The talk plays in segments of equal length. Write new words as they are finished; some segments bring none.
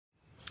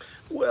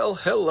Well,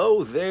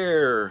 hello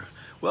there.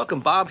 Welcome,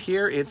 Bob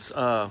here. It's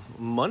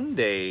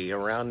Monday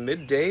around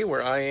midday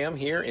where I am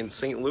here in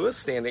St. Louis,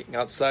 standing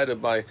outside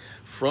of my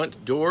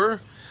front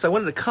door. So I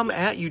wanted to come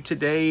at you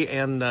today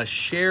and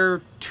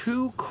share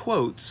two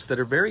quotes that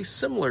are very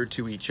similar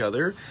to each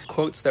other.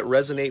 Quotes that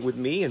resonate with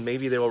me, and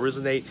maybe they will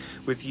resonate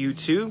with you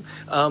too.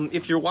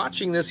 If you're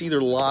watching this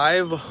either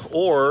live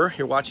or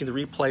you're watching the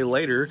replay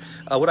later,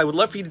 what I would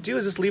love for you to do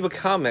is just leave a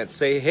comment.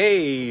 Say,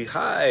 hey,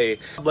 hi.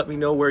 Let me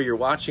know where you're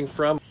watching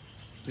from.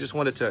 I just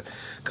wanted to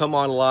come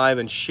on live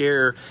and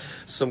share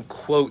some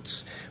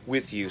quotes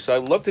with you. So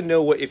I'd love to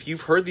know if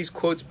you've heard these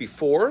quotes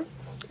before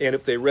and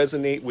if they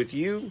resonate with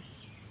you.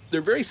 They're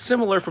very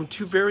similar from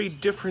two very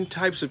different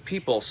types of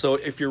people. So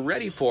if you're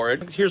ready for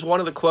it, here's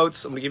one of the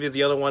quotes. I'm going to give you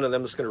the other one, and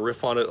then I'm just going to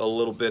riff on it a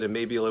little bit, and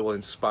maybe it will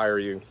inspire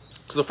you.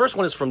 So the first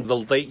one is from the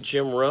late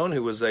Jim Rohn,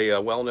 who was a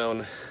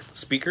well-known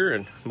speaker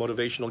and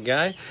motivational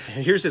guy.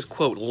 And here's his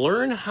quote: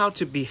 "Learn how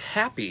to be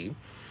happy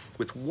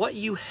with what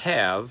you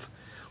have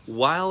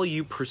while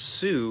you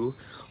pursue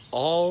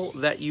all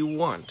that you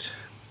want."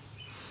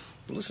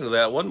 Listen to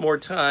that one more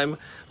time.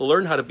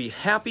 Learn how to be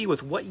happy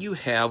with what you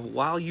have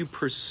while you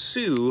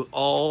pursue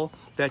all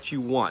that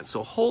you want.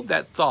 So hold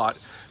that thought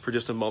for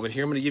just a moment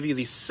here. I'm going to give you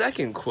the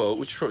second quote,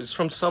 which is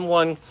from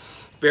someone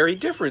very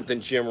different than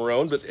Jim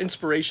Rohn, but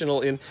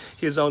inspirational in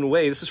his own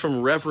way. This is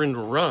from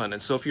Reverend Run.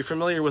 And so if you're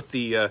familiar with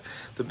the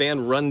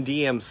band Run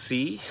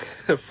D.M.C.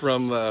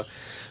 from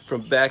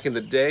back in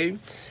the day,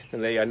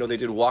 and I know they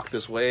did Walk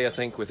This Way, I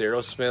think, with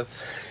Aerosmith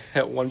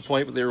at one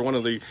point, but they were one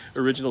of the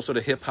original sort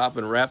of hip-hop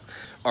and rap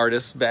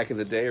artists back in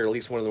the day, or at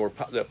least one of the more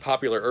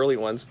popular early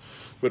ones.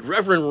 But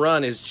Reverend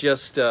Run is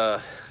just,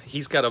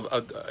 he's got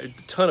a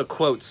ton of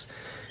quotes.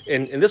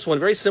 And this one,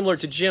 very similar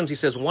to Jim's, he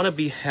says, "Want to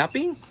be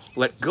happy?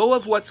 Let go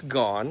of what's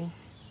gone,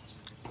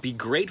 be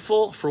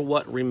grateful for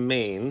what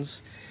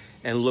remains,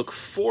 and look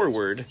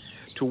forward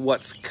to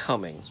what's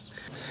coming."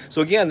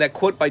 So again, that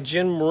quote by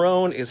Jim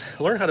Rohn is,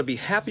 learn how to be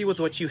happy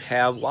with what you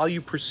have while you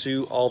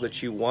pursue all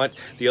that you want.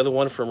 The other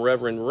one from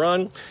Reverend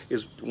Run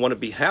is, want to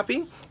be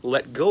happy,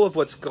 let go of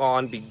what's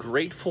gone, be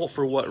grateful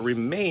for what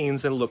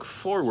remains, and look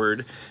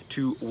forward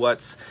to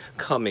what's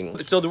coming.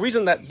 So the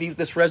reason that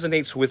this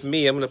resonates with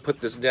me, I'm going to put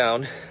this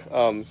down,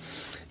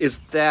 is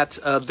that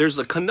there's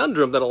a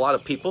conundrum that a lot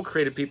of people,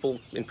 creative people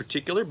in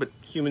particular, but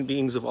human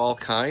beings of all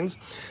kinds,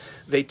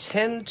 they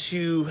tend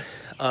to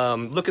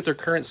look at their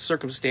current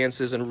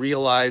circumstances and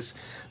realize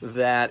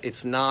that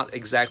it's not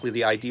exactly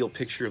the ideal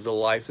picture of the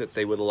life that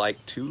they would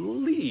like to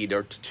lead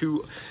or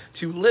to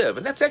live.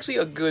 And that's actually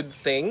a good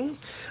thing,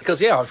 because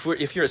yeah,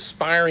 if you're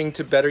aspiring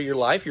to better your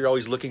life, you're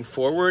always looking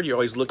forward, you're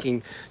always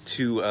looking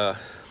to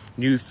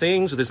new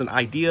things, or there's an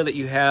idea that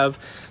you have,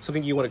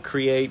 something you want to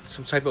create,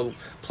 some type of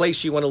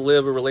place you want to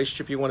live, a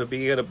relationship you want to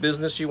be in, a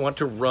business you want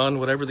to run,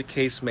 whatever the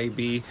case may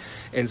be.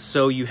 And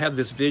so you have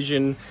this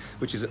vision,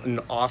 which is an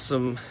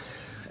awesome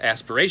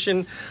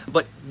aspiration,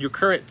 but your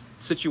current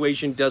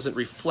situation doesn't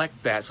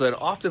reflect that. So that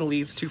often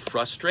leads to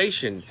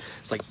frustration.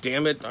 It's like,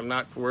 damn it, I'm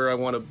not where I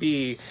want to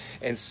be.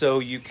 And so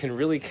you can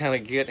really kind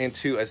of get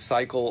into a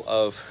cycle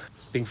of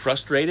being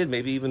frustrated,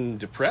 maybe even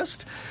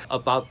depressed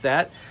about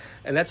that.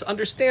 And that's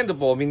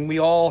understandable. I mean, we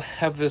all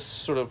have this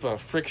sort of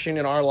friction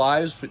in our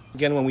lives. But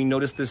again, when we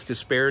notice this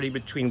disparity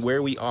between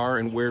where we are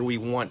and where we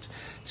want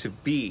to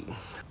be.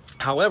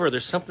 However,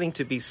 there's something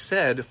to be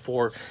said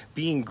for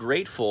being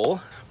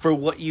grateful for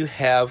what you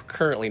have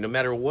currently, no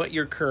matter what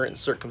your current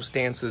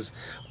circumstances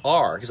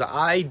are. Because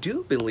I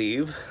do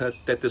believe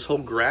that this whole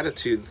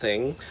gratitude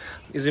thing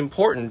is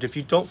important. If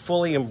you don't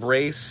fully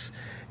embrace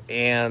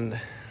and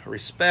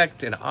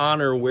respect and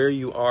honor where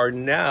you are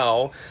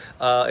now,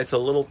 it's a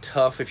little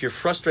tough. If you're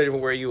frustrated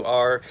with where you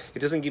are, it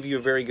doesn't give you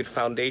a very good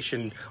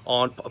foundation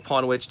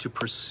upon which to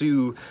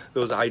pursue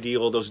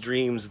those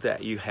dreams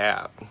that you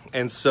have.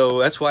 And so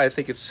that's why I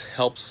think it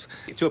helps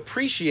to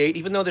appreciate,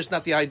 even though there's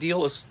not the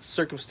ideal of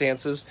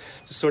circumstances,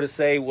 to sort of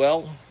say,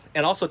 well,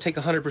 and also take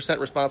 100%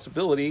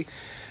 responsibility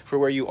for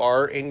where you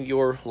are in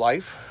your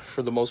life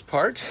for the most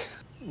part.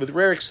 With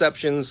rare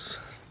exceptions,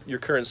 your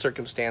current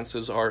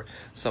circumstances are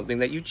something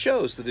that you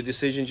chose, so the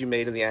decisions you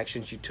made and the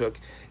actions you took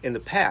in the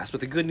past. But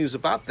the good news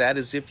about that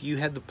is if you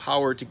had the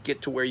power to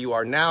get to where you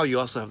are now, you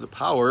also have the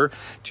power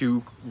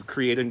to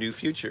create a new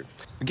future.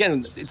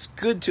 Again, it's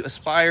good to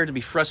aspire, to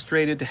be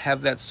frustrated, to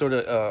have that sort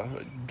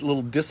of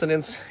little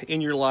dissonance in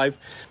your life,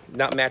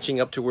 not matching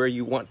up to where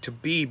you want to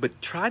be,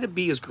 but try to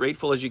be as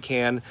grateful as you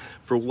can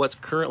for what's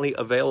currently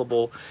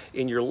available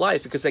in your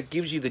life, because that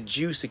gives you the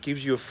juice, it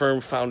gives you a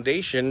firm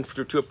foundation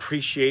to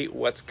appreciate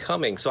what's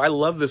coming. So I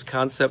love this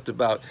concept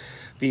about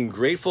being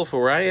grateful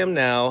for where I am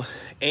now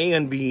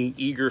and being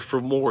eager for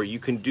more. You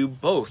can do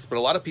both, but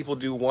a lot of people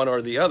do one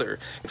or the other.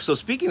 So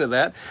speaking of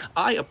that,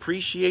 I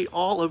appreciate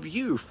all of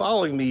you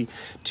following me,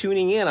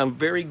 tuning in. I'm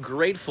very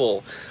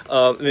grateful.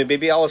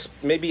 Maybe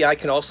I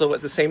can also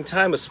at the same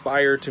time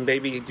aspire to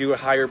maybe do a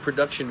higher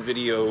production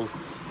video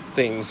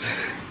things.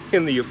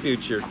 in the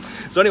future.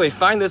 So anyway,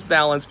 find this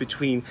balance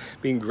between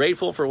being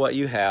grateful for what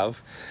you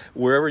have,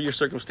 wherever your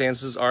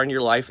circumstances are in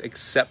your life,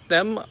 accept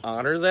them,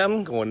 honor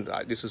them.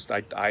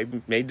 I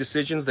made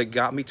decisions that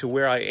got me to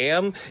where I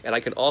am, and I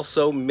can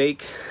also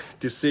make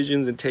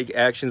decisions and take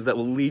actions that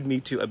will lead me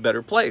to a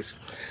better place.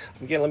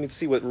 Again, let me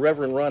see what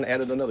Reverend Run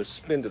added another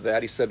spin to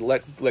that. He said,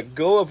 let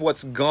go of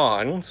what's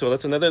gone. So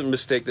that's another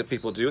mistake that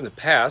people do in the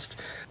past.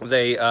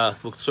 They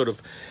will sort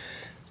of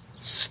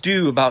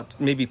stew about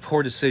maybe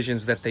poor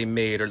decisions that they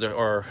made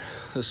or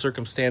the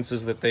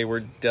circumstances that they were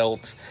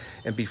dealt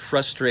and be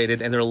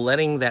frustrated. And they're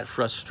letting that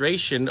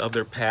frustration of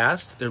their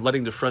past, they're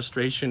letting the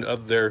frustration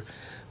of their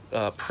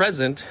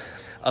present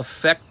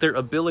affect their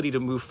ability to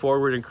move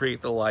forward and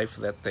create the life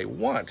that they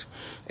want.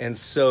 And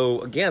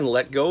so, again,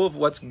 let go of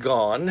what's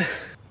gone,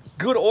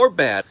 good or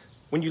bad.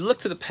 When you look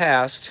to the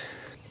past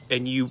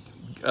and you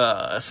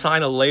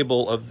assign a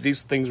label of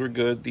these things were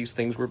good, these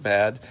things were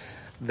bad,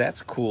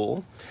 that's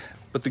cool.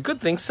 But the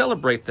good things,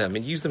 celebrate them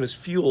and use them as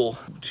fuel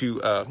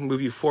to move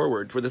you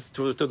forward. For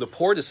the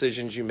poor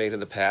decisions you made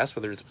in the past,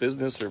 whether it's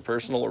business or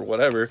personal or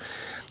whatever,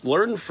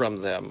 learn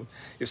from them.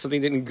 If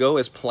something didn't go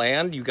as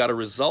planned, you got a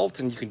result,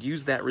 and you can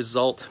use that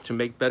result to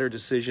make better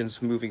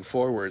decisions moving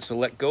forward. So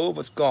let go of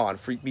what's gone.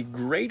 Be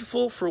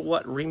grateful for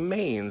what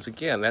remains.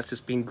 Again, that's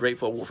just being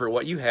grateful for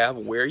what you have,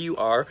 where you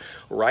are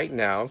right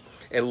now,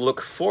 and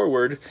look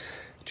forward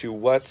to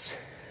what's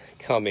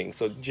coming.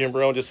 So Jim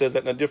Rohn just says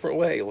that in a different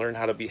way. Learn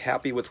how to be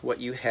happy with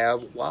what you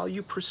have while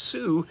you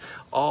pursue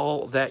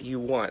all that you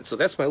want. So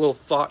that's my little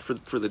thought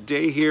for the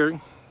day here.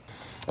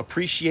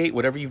 Appreciate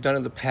whatever you've done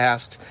in the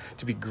past,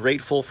 to be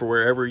grateful for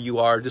wherever you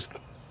are. Just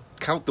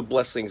count the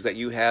blessings that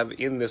you have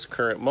in this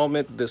current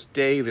moment, this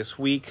day, this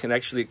week. And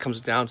actually it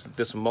comes down to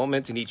this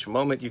moment. In each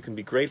moment you can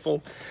be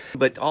grateful,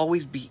 but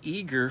always be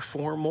eager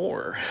for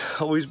more.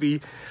 Always be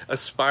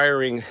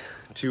aspiring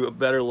to a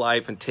better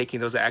life and taking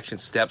those action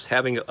steps,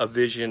 having a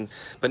vision,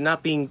 but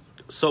not being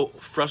so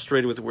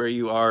frustrated with where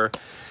you are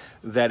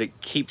that it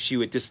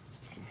just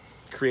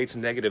creates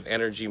negative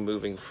energy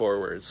moving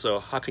forward. So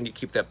how can you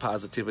keep that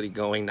positivity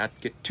going, not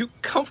get too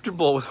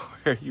comfortable with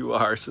where you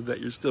are, so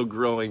that you're still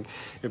growing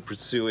and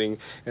pursuing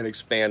and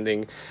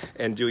expanding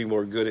and doing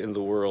more good in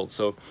the world?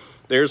 So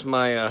there's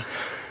my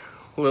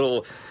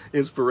little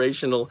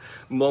inspirational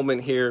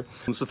moment here.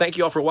 So thank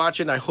you all for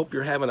watching. I hope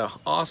you're having an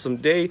awesome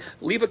day.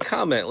 Leave a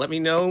comment. Let me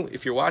know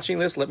if you're watching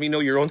this. Let me know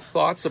your own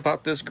thoughts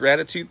about this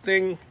gratitude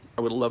thing.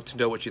 I would love to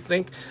know what you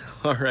think.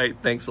 All right,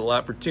 thanks a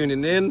lot for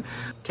tuning in.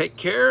 Take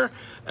care,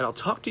 and I'll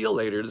talk to you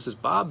later. This is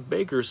Bob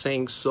Baker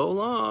saying so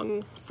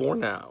long for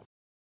now.